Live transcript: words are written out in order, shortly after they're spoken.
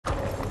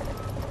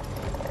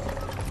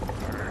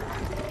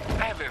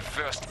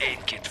first aid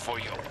kit for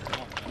your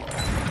poo-poo.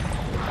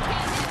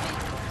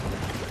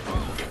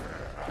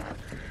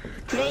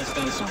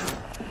 PlayStation.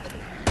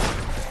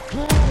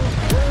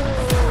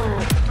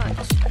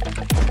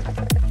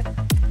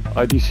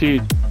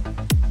 IDC.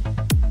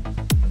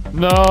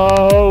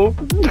 No!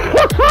 This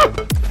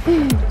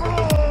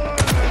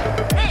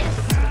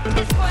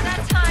is for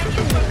that time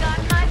you forgot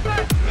my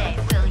birthday,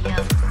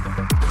 William.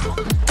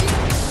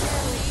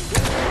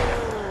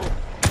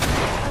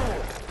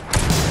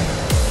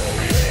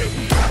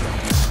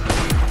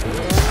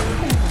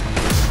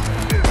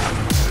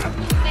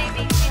 You may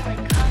be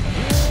feeling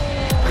confident.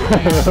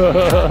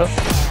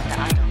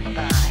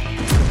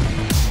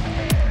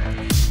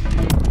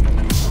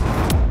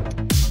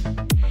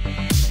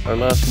 Our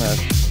last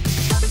match.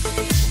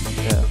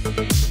 Yeah.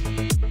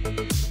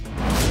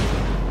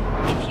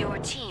 If your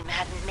team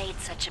hadn't made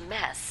such a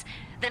mess,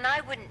 then I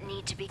wouldn't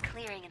need to be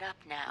clearing it up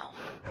now.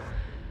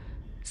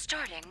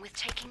 Starting with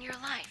taking your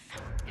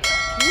life. We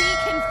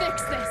can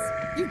fix this.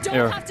 You don't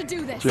Here. have to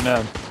do this.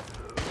 Janan,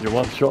 you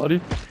want shorty?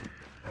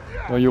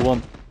 Or you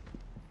want...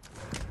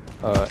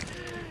 Alright.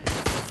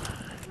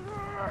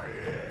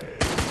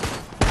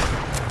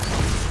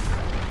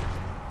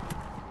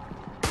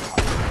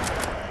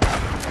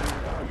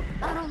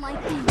 I don't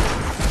like these.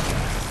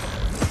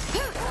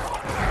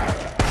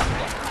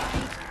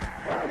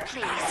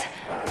 Please,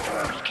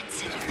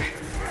 reconsider.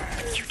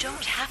 You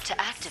don't have to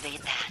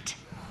activate that.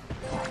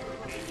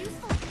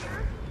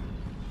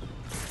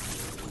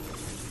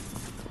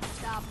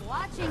 Stop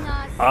watching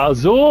us. Ah,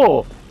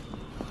 so!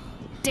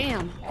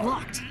 Damn,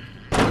 locked.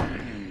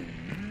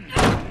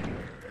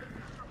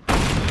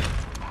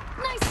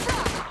 Nice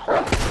shot.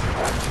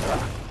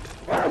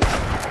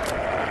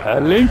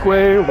 Herr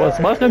Linkway, was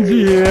machen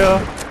Sie hier?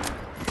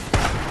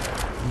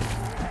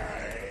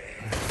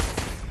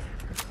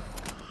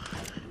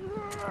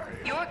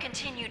 Your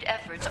continued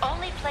efforts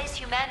only place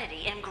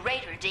humanity in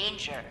greater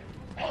danger.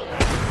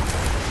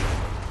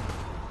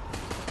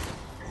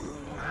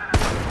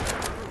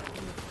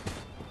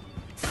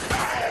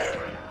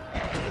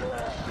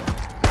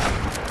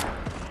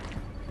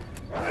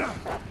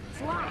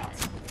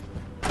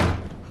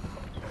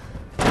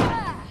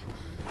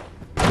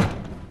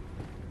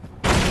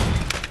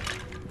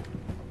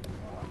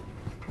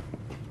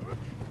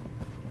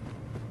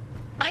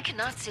 I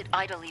cannot sit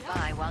idly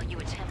by while you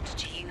attempt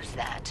to use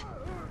that.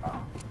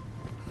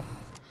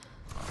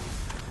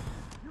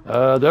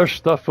 There's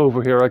stuff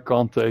over here I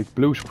can't take.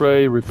 Blue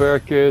spray, repair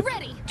kit.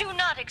 Ready. Do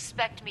not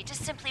expect me to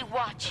simply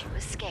watch you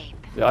escape.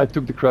 Yeah, I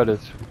took the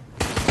credits.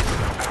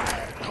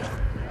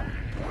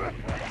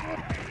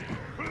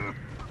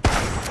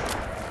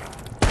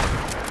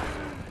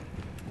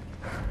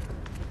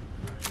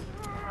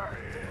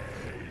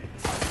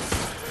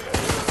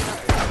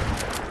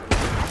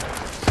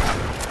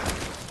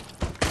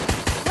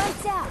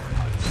 Lights out.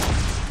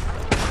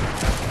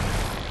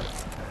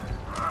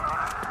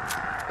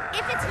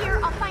 If it's here,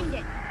 I'll find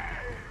it.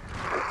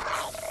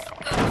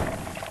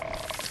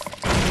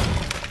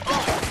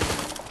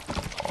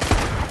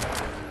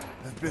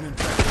 I've been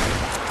infected.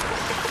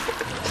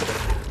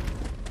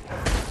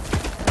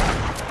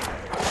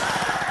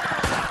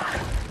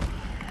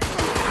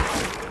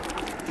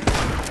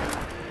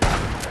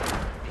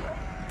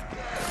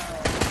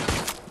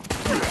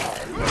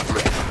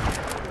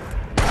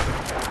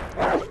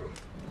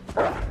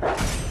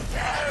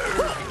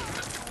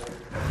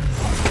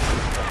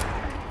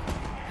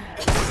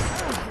 I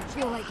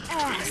feel like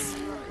ass.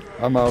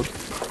 I'm out.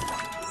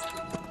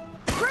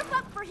 Group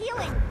up for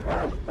healing.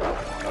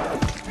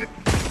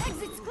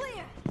 Exit's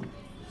clear.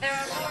 There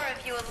are more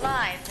of you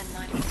alive than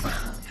might have been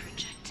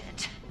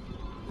projected.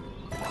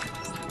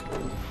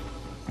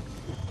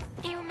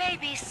 You may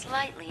be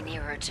slightly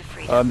nearer to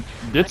freedom.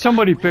 Did but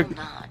somebody I will pick...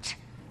 not,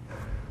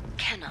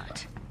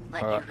 cannot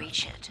let Alright. you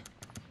reach it.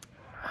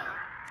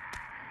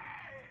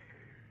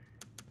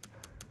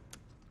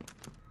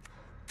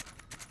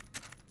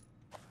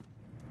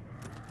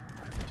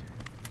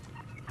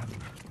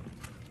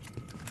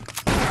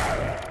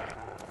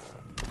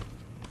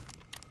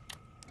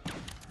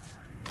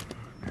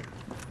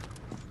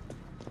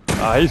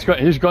 Ah, he's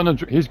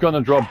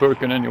gonna drop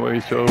Birkin anyway,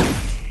 so...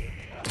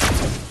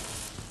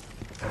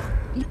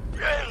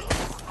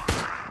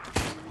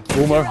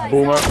 Boomer,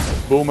 boomer,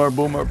 boomer,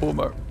 boomer,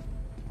 boomer.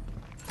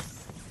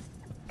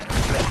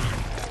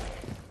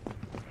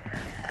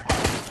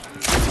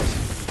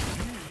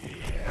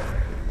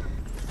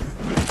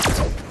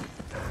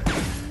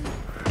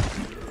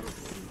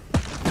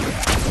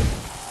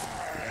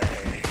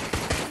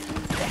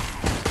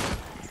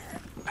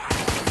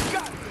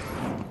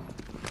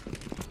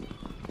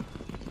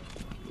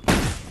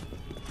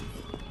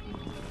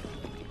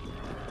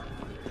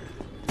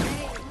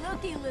 Hey,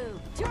 looky-loo.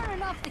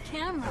 Turning off the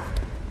camera.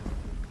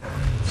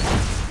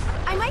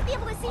 I might be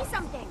able to see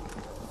something.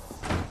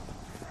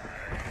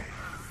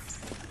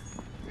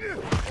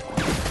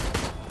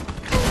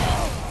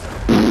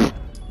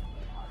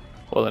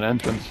 What an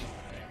entrance.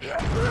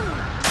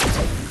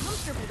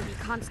 Comfortable to be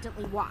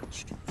constantly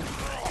watched. You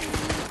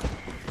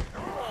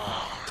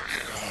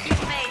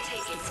may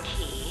take its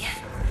key,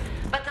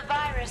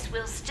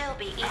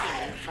 be eating you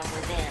from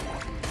within.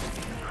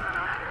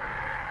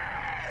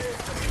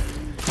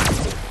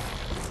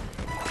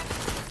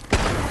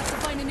 Have to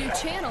find a new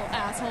channel,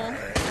 asshole.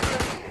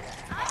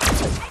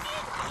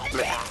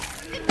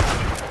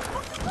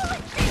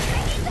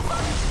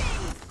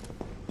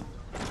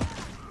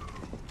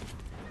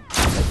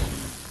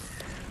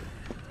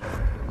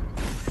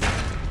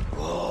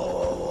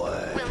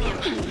 William,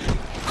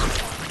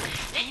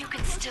 you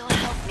can still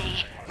help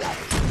me.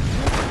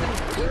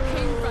 You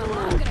came from,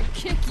 I'm gonna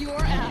kick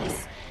your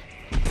ass.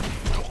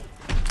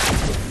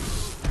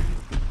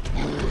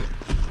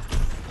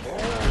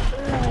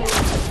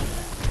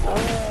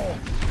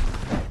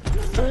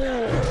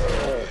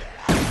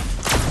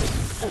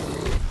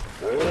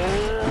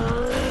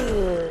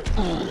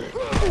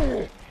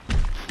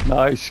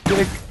 Nice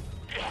kick.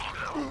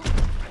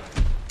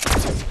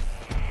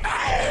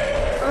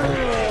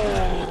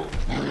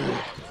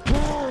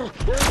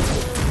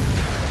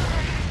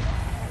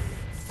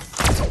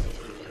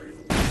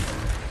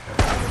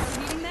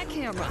 Meeting that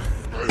camera.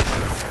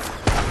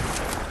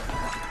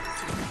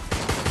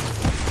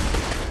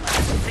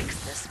 I'll fix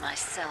this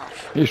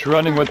myself. He's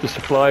running with the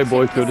supply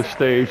boy to the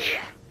stage.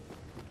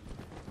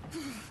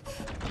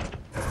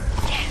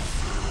 Yes,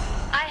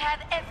 I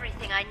have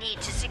everything I need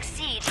to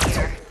succeed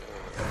here.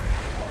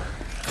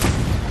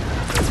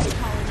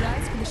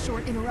 Apologize for the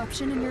short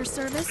interruption in your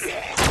service.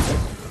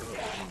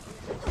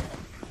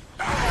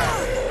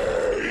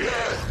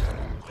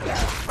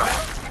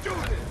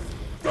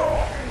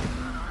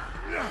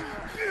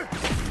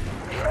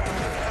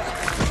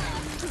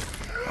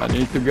 I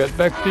need to get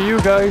back to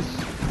you guys.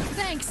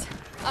 Thanks.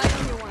 I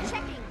owe you one.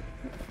 Checking.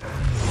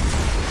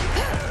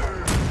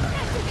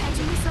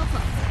 Patching myself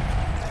up.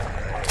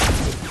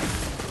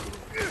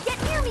 Get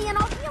near me and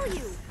I'll heal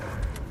you.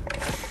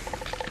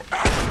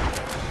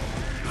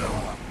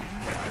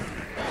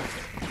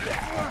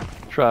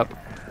 Trap.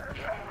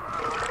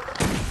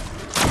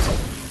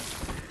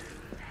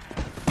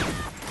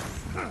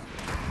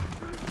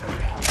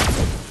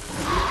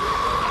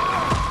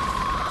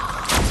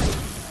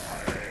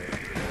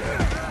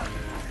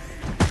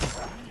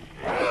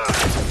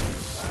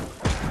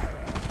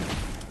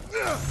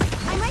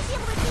 I might be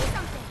able to see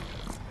something.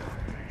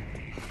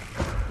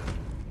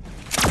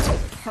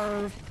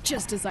 Perv.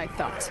 Just as I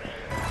thought.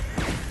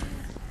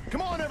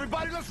 Come on,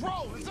 everybody, let's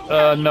roll. It's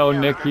over. No,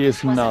 Nicky is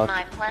This wasn't not.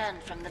 my plan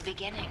from the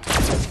beginning.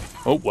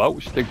 Oh wow,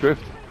 stick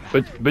drift.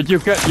 But you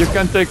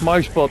can take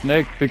my spot,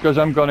 Nick, because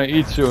I'm gonna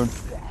eat soon.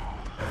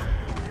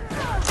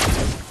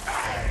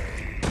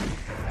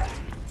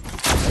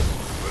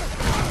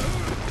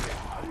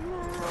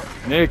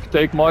 Nick,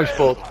 take my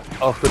spot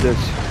after this.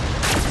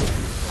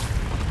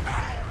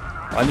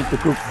 I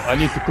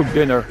need to cook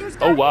dinner.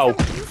 Oh wow.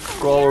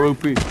 Crawl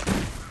rupee.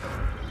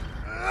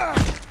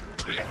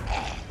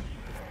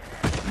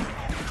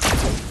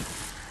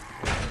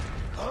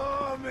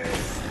 Oh, man.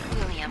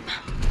 William,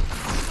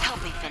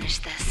 help me finish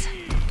this.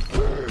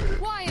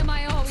 Why am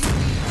I always being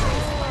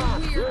chased by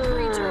weird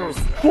creatures?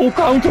 Full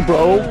counter,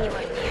 bro.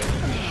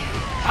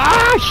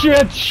 Ah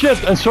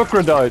shit, and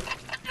Soccer died.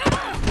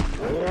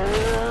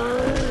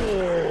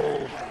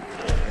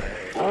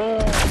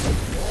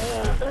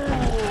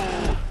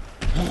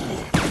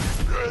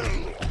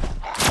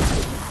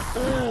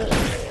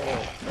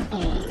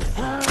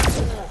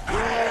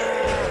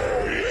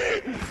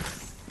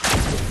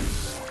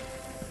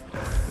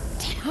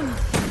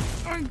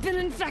 I've been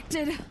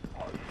infected.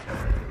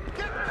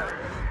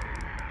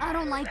 I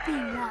don't like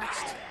being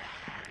watched.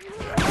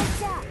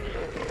 What's up?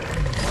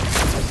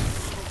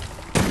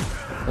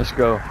 Let's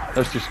go.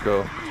 Let's just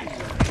go.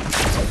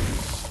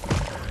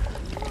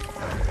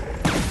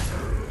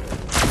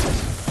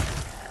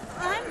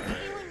 I'm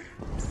feeling.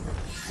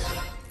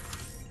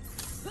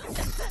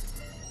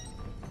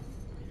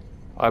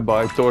 I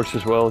buy torch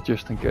as well,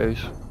 just in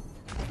case.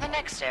 The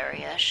next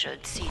area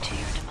should see to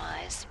your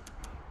demise.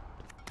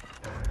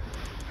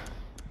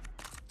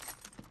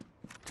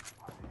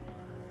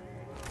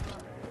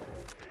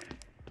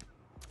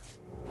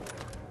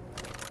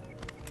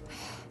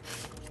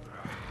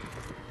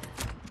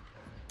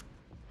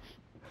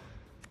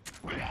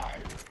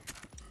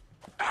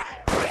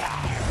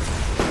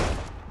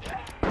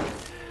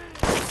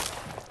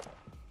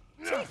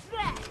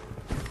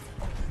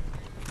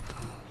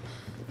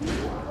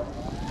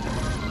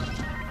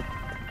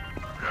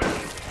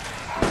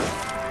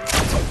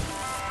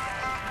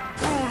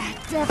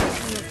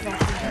 Definitely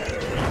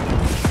effective.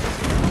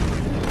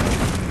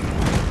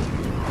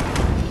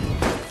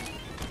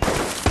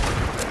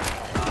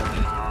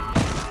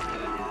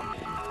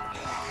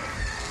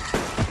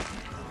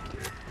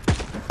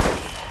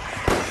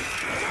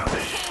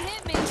 Can't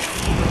hit me.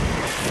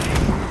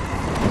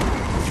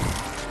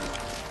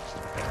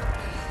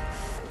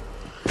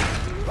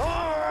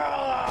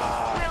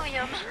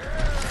 William,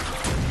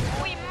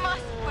 we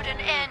must put an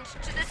end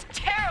to this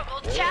terrible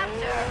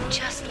chapter.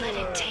 Just let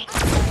it take.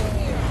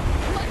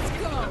 Let's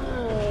go.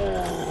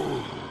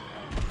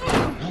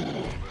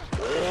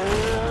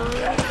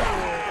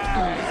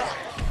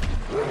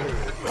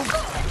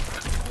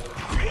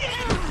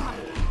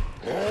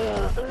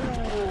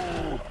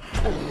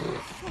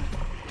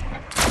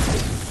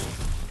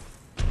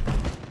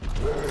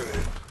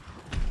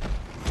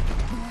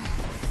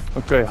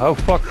 Okay, how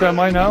fucked am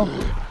I now? Their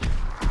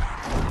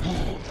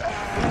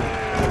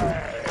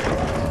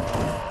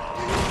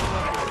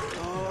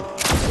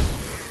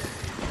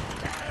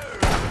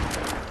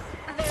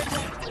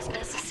death was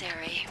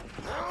necessary.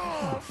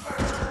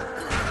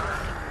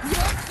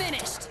 You're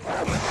finished.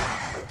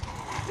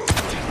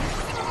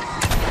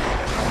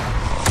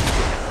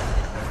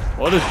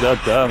 What is that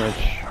damage?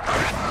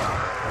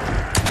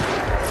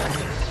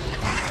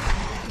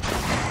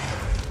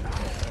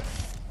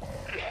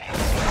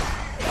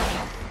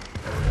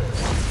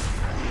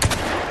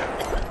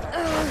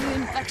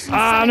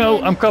 Ah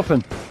no, I'm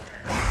coughing.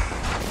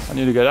 I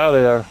need to get out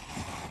of there.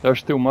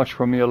 There's too much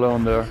for me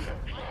alone there.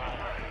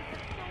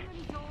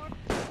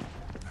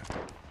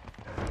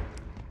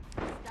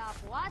 Stop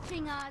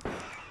watching us.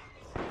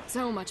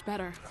 So much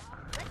better.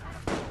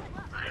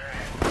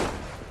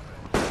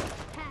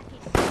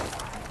 Packing.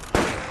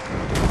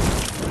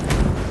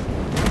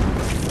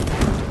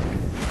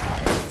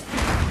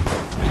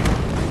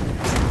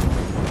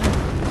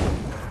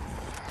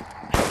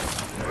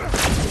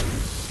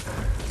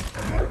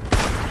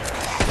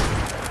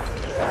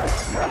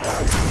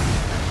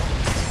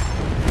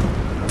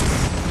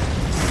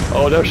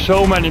 Oh, there's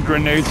so many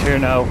grenades here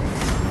now.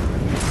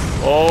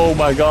 Oh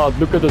my god,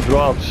 look at the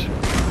drops.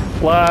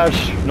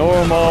 Flash,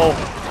 normal.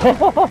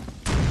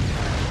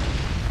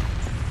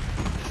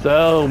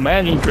 So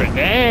many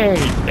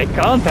grenades. They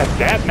can't have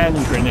that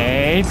many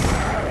grenades.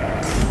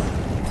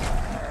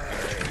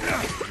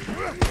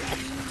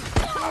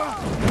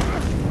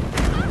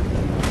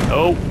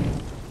 Oh.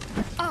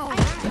 Oh, I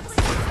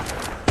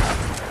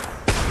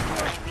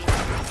really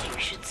think you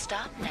should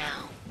stop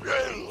now.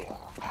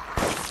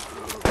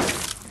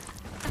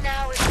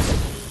 Now it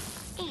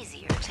will be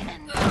easier to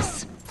end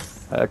this.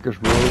 Hackers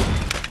rule.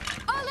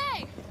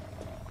 ole!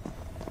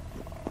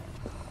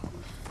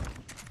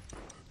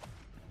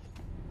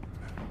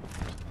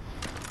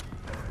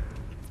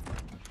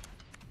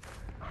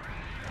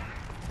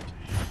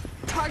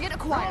 Target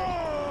acquired.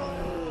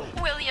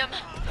 William,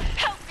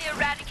 help me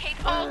eradicate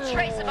all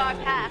trace of our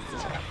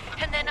past,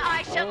 and then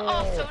I shall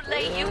also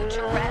lay you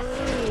to rest.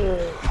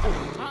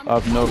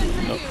 I've no. Coming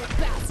for no. you,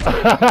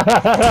 bastard.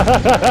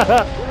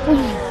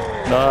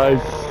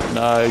 Nice,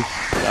 nice,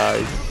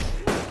 nice.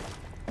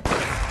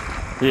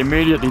 He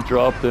immediately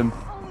dropped him.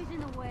 Always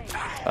in the way.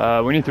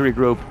 We need to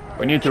regroup.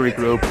 We need to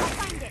regroup.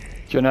 Find it.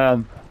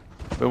 Janan,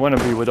 we want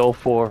to be with all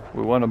four.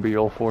 We want to be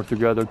all four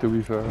together, to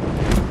be fair.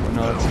 We're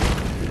not.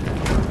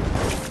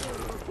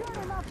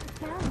 Turn off the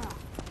camera.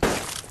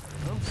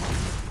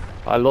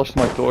 I lost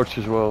my torch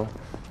as well.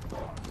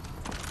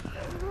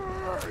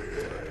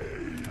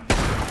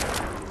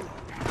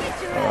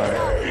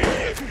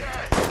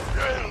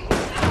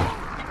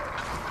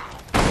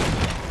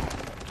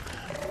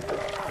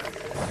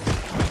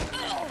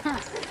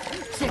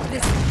 Check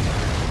this.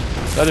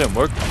 That didn't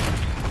work.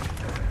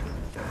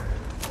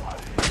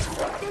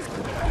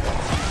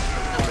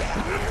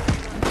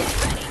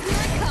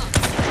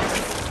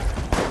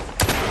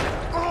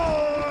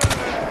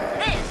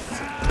 This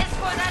is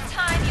for that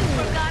time you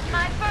forgot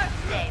my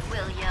birthday,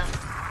 William.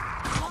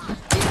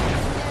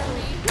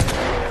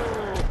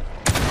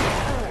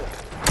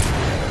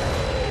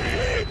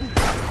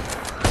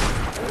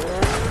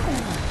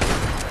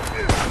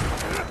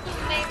 You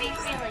may be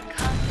feeling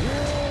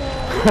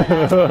confident, but I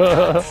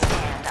will not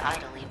stand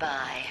idly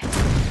by.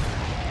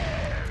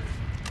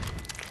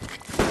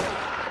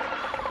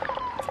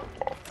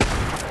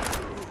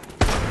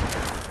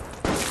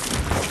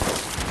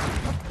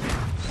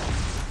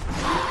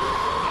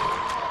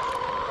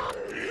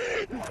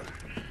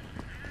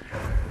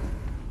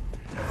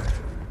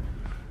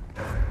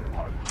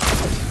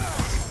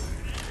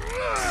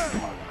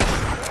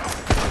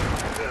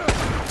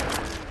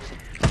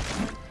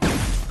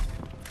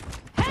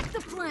 Hack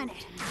the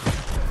planet.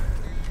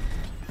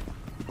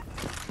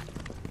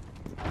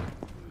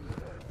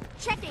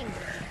 Checking.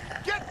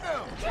 Get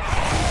them!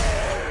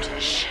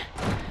 Brutish.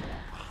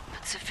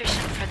 But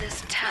sufficient for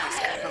this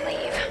task, I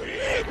believe.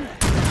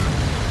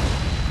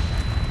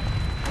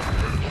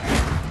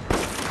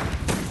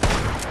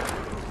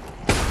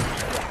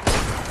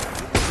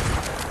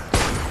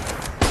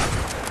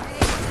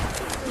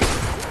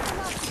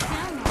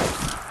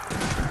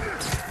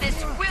 This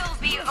will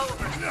be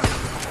over.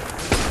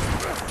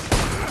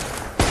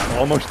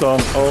 Almost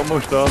done,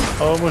 almost done,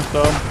 almost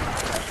done.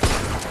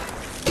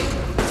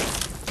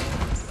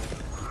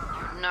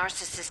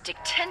 Narcissistic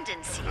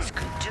tendencies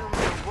could doom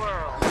the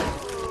world.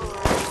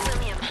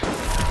 William,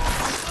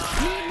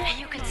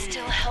 you can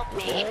still help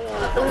me.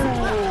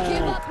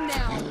 Give up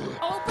now.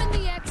 Open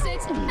the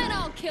exits, and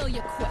I'll kill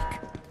you quick.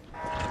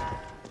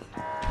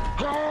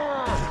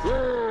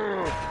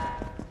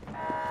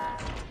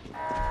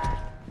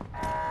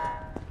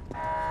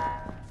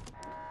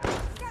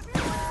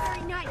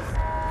 Very nice.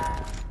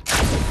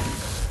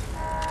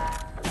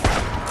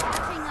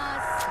 Watching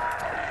us.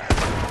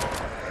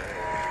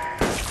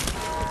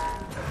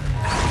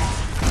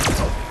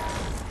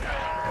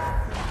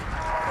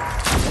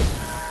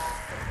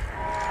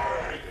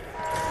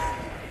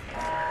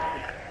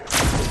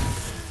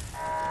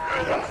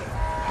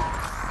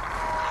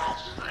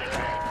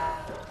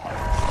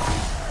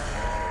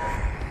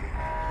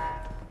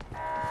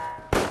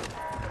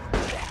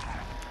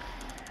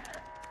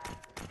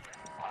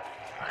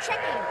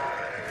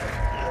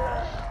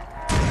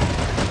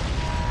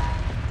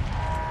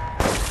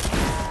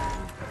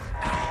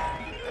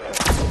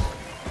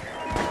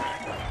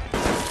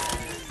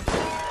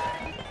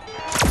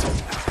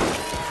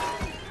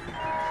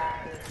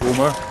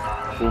 Boomer.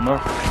 Boomer.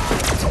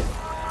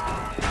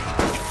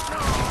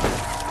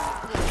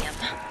 William,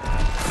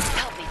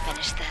 help me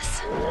finish this.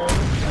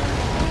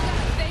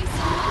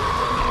 Face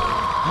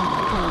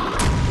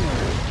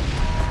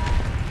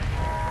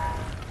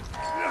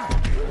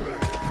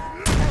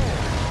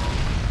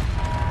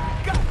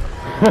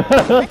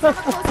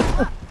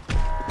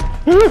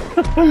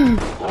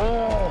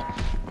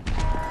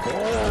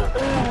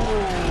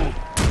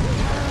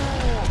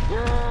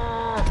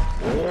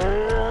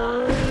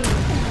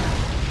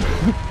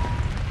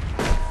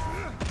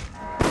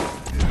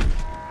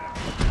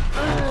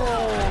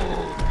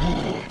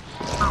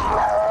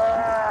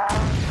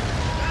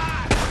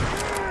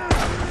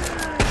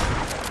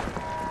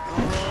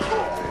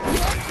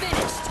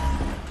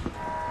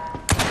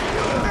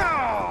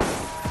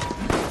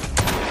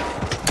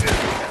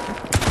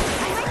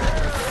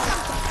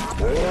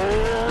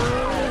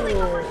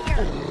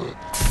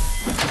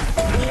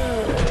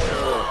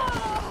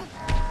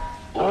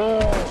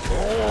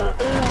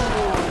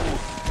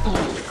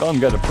Can't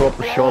get a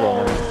proper shot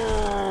on him.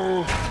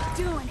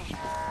 Doing it.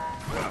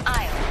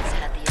 I always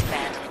had the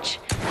advantage.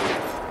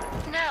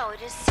 Now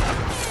it is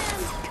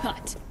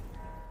cut.